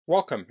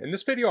Welcome. In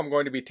this video I'm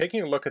going to be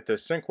taking a look at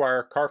this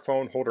Syncwire car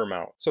phone holder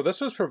mount. So this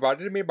was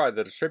provided to me by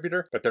the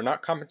distributor, but they're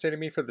not compensating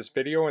me for this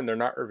video and they're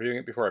not reviewing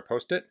it before I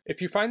post it.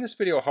 If you find this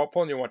video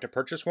helpful and you want to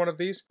purchase one of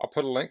these, I'll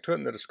put a link to it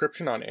in the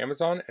description on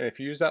Amazon, and if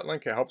you use that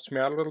link it helps me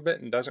out a little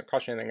bit and doesn't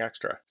cost you anything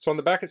extra. So on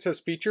the back it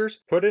says features: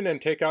 put in and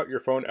take out your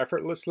phone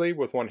effortlessly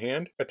with one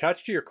hand,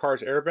 attach to your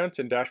car's air vents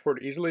and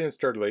dashboard easily and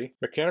sturdily,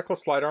 mechanical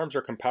slide arms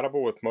are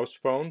compatible with most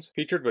phones,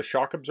 featured with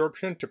shock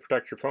absorption to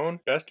protect your phone,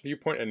 best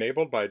viewpoint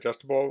enabled by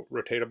adjustable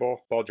rotatable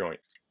ball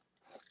joint.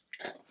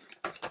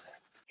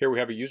 Here we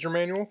have a user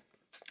manual.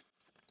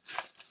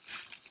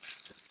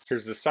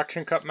 Here's the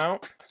suction cup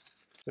mount.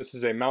 This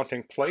is a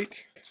mounting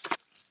plate.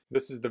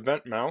 This is the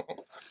vent mount.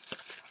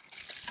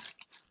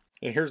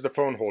 And here's the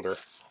phone holder.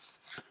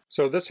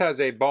 So this has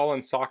a ball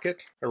and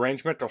socket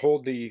arrangement to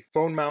hold the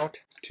phone mount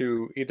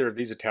to either of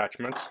these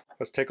attachments.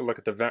 Let's take a look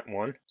at the vent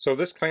one. So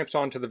this clamps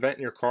onto the vent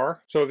in your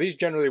car. So these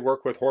generally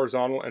work with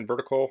horizontal and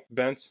vertical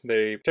vents.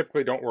 They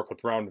typically don't work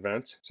with round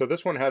vents. So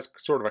this one has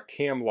sort of a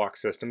cam lock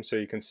system. So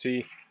you can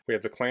see we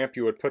have the clamp.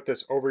 You would put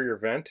this over your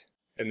vent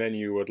and then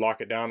you would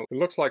lock it down. It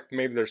looks like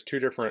maybe there's two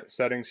different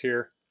settings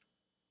here.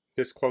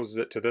 This closes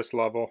it to this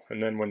level,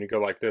 and then when you go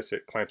like this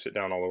it clamps it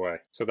down all the way.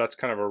 So that's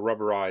kind of a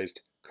rubberized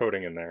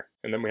coating in there.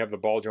 And then we have the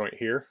ball joint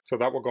here. So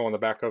that will go on the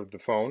back of the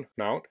phone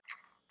mount.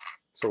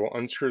 So we'll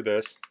unscrew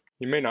this.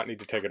 You may not need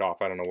to take it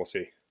off. I don't know. We'll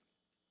see.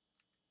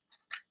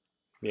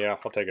 Yeah,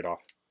 I'll take it off.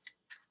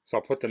 So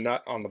I'll put the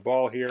nut on the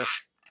ball here.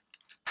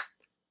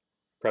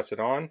 Press it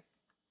on.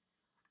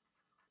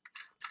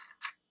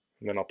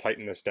 And then I'll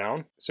tighten this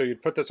down. So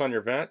you'd put this on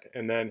your vent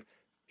and then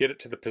get it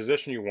to the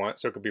position you want.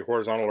 So it could be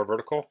horizontal or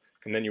vertical.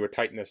 And then you would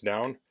tighten this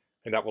down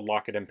and that will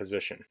lock it in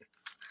position.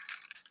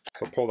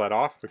 So pull that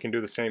off. We can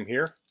do the same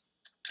here.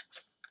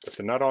 Put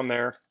the nut on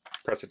there.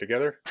 Press it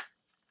together.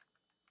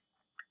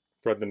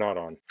 Thread the knot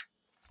on.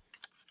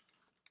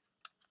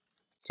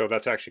 So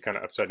that's actually kind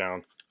of upside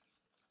down.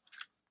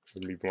 It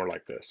would be more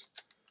like this.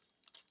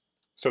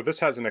 So this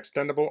has an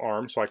extendable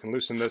arm, so I can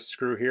loosen this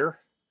screw here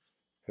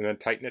and then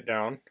tighten it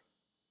down.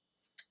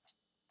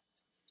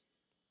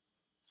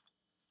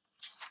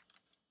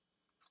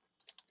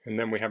 And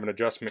then we have an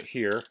adjustment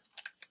here.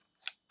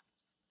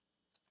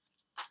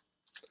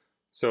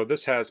 So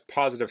this has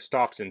positive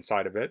stops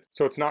inside of it.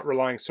 So it's not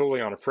relying solely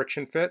on a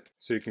friction fit.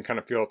 So you can kind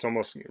of feel it's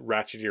almost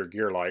ratchety or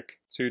gear-like.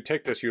 So you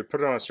take this, you would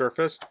put it on a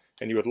surface,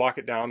 and you would lock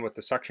it down with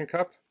the suction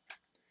cup.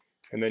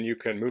 And then you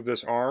can move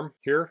this arm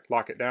here,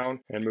 lock it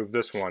down, and move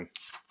this one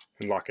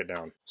and lock it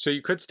down. So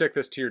you could stick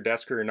this to your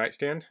desk or your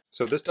nightstand.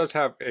 So this does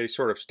have a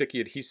sort of sticky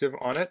adhesive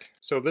on it.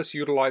 So this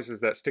utilizes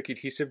that sticky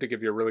adhesive to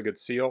give you a really good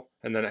seal,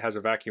 and then it has a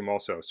vacuum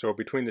also. So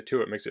between the two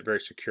it makes it very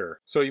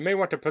secure. So you may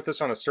want to put this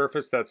on a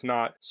surface that's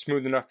not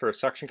smooth enough for a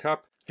suction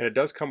cup, and it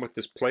does come with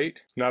this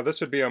plate. Now this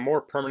would be a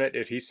more permanent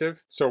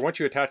adhesive. So once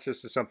you attach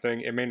this to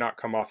something, it may not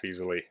come off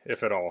easily,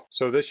 if at all.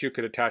 So this you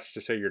could attach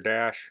to say your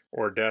dash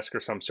or desk or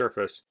some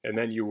surface, and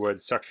then you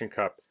would suction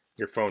cup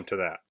your phone to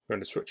that. We're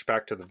going to switch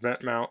back to the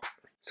vent mount.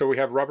 So we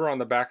have rubber on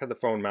the back of the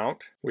phone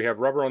mount. We have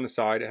rubber on the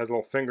side. It has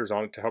little fingers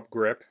on it to help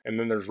grip. And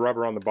then there's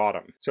rubber on the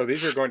bottom. So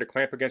these are going to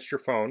clamp against your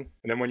phone.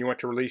 And then when you want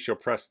to release, you'll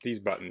press these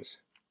buttons.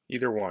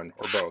 Either one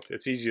or both.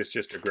 It's easiest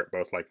just to grip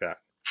both like that.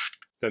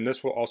 Then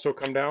this will also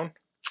come down.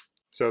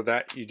 So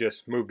that you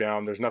just move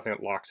down. There's nothing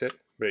that locks it,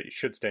 but it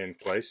should stay in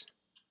place.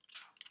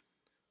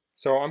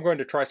 So I'm going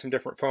to try some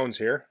different phones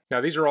here.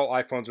 Now these are all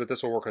iPhones, but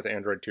this will work with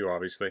Android too,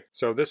 obviously.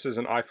 So this is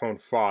an iPhone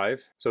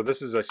 5. So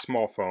this is a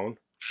small phone.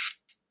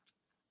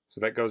 So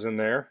that goes in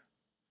there.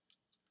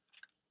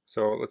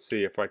 So let's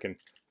see if I can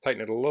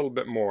tighten it a little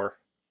bit more.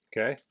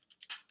 Okay.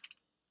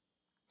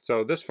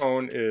 So this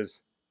phone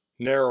is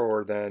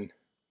narrower than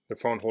the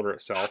phone holder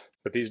itself,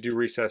 but these do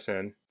recess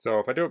in. So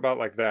if I do about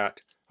like that,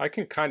 I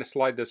can kind of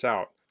slide this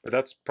out, but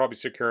that's probably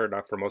secure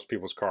enough for most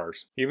people's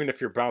cars. Even if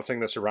you're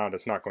bouncing this around,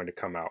 it's not going to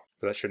come out,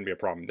 but that shouldn't be a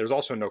problem. There's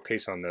also no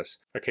case on this.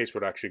 A case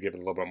would actually give it a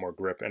little bit more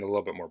grip and a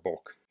little bit more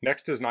bulk.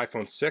 Next is an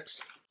iPhone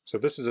 6. So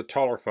this is a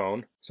taller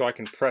phone, so I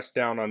can press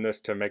down on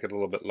this to make it a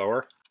little bit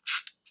lower.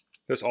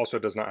 This also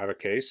does not have a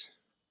case.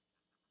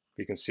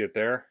 You can see it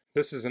there.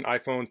 This is an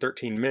iPhone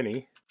 13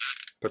 mini.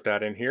 Put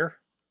that in here.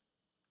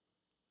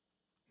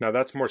 Now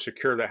that's more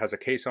secure, that has a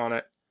case on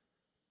it.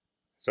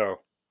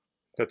 So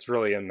that's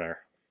really in there.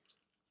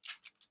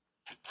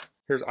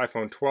 Here's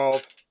iPhone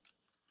 12.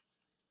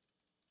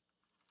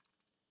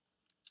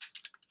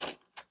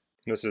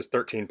 This is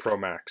 13 Pro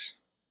Max.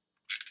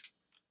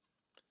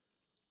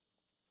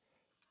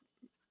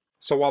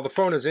 So while the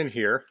phone is in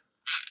here,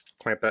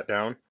 clamp that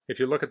down. If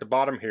you look at the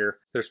bottom here,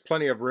 there's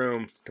plenty of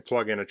room to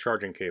plug in a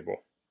charging cable.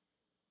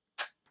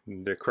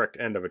 The correct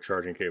end of a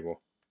charging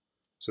cable.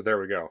 So there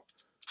we go.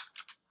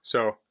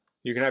 So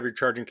you can have your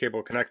charging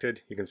cable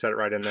connected. You can set it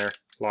right in there,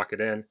 lock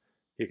it in.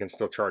 You can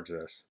still charge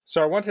this.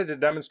 So I wanted to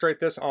demonstrate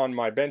this on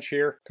my bench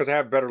here because I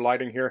have better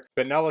lighting here.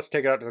 But now let's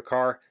take it out to the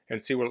car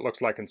and see what it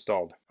looks like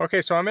installed.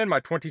 Okay, so I'm in my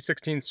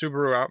 2016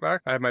 Subaru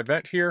Outback. I have my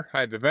vent here.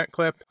 I have the vent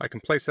clip. I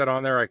can place that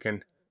on there. I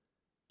can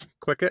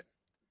click it.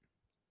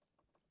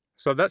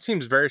 So that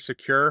seems very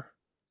secure.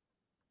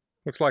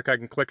 Looks like I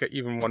can click it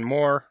even one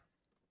more.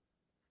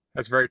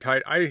 That's very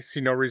tight. I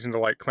see no reason to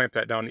like clamp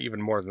that down even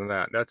more than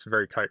that. That's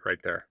very tight right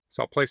there.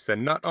 So I'll place the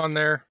nut on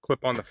there,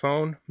 clip on the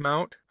phone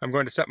mount. I'm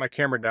going to set my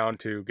camera down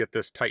to get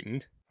this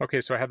tightened. Okay,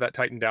 so I have that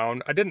tightened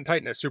down. I didn't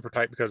tighten it super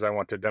tight because I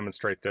want to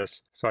demonstrate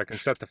this. So I can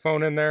set the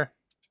phone in there.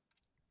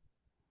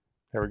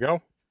 There we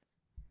go.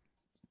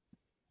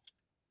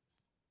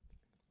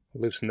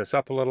 Loosen this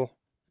up a little.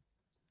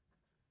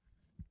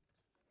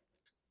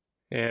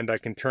 And I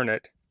can turn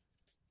it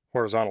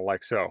horizontal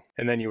like so.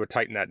 And then you would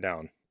tighten that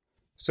down.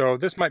 So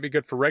this might be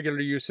good for regular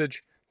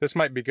usage. This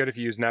might be good if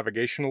you use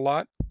navigation a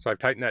lot. So I've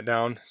tightened that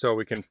down so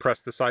we can press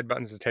the side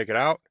buttons to take it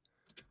out.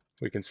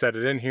 We can set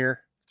it in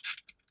here,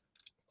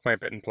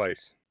 clamp it in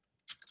place.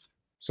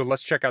 So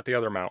let's check out the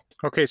other mount.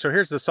 Okay, so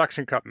here's the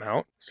suction cup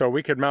mount. So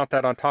we could mount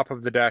that on top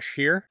of the dash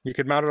here. You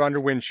could mount it on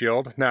your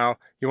windshield. Now,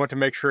 you want to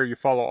make sure you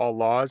follow all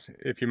laws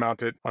if you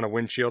mount it on a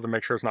windshield to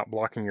make sure it's not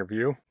blocking your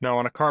view. Now,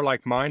 on a car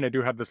like mine, I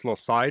do have this little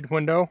side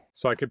window,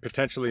 so I could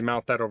potentially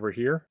mount that over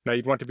here. Now,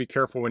 you'd want to be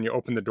careful when you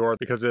open the door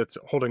because it's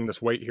holding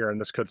this weight here and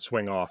this could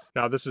swing off.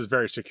 Now, this is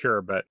very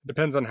secure, but it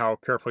depends on how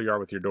careful you are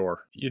with your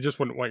door. You just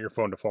wouldn't want your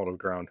phone to fall to the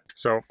ground.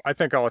 So I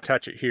think I'll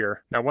attach it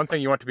here. Now, one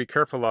thing you want to be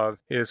careful of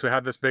is we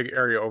have this big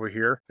area over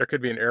here. There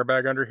could be an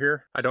airbag under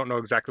here. I don't know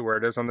exactly where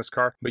it is on this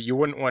car, but you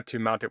wouldn't want to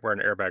mount it where an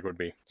airbag would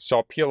be. So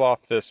I'll peel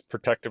off this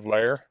protective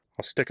layer.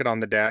 I'll stick it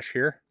on the dash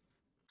here,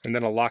 and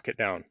then I'll lock it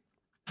down,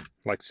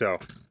 like so.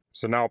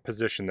 So now I'll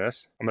position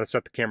this. I'm going to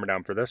set the camera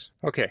down for this.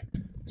 Okay,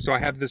 so I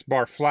have this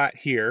bar flat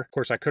here. Of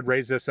course, I could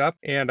raise this up,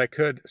 and I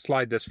could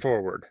slide this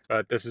forward,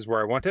 but this is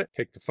where I want it.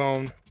 Take the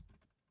phone,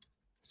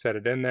 set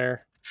it in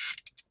there,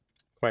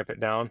 clamp it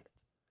down.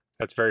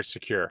 That's very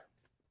secure.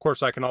 Of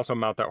course, I can also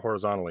mount that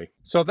horizontally.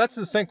 So that's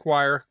the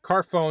Syncwire,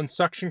 car phone,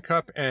 suction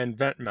cup, and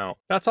vent mount.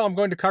 That's all I'm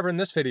going to cover in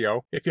this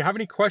video. If you have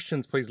any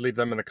questions, please leave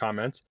them in the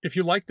comments. If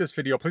you like this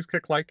video, please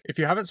click like. If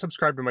you haven't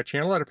subscribed to my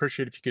channel, I'd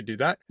appreciate it if you could do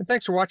that. And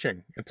thanks for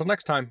watching. Until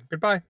next time, goodbye.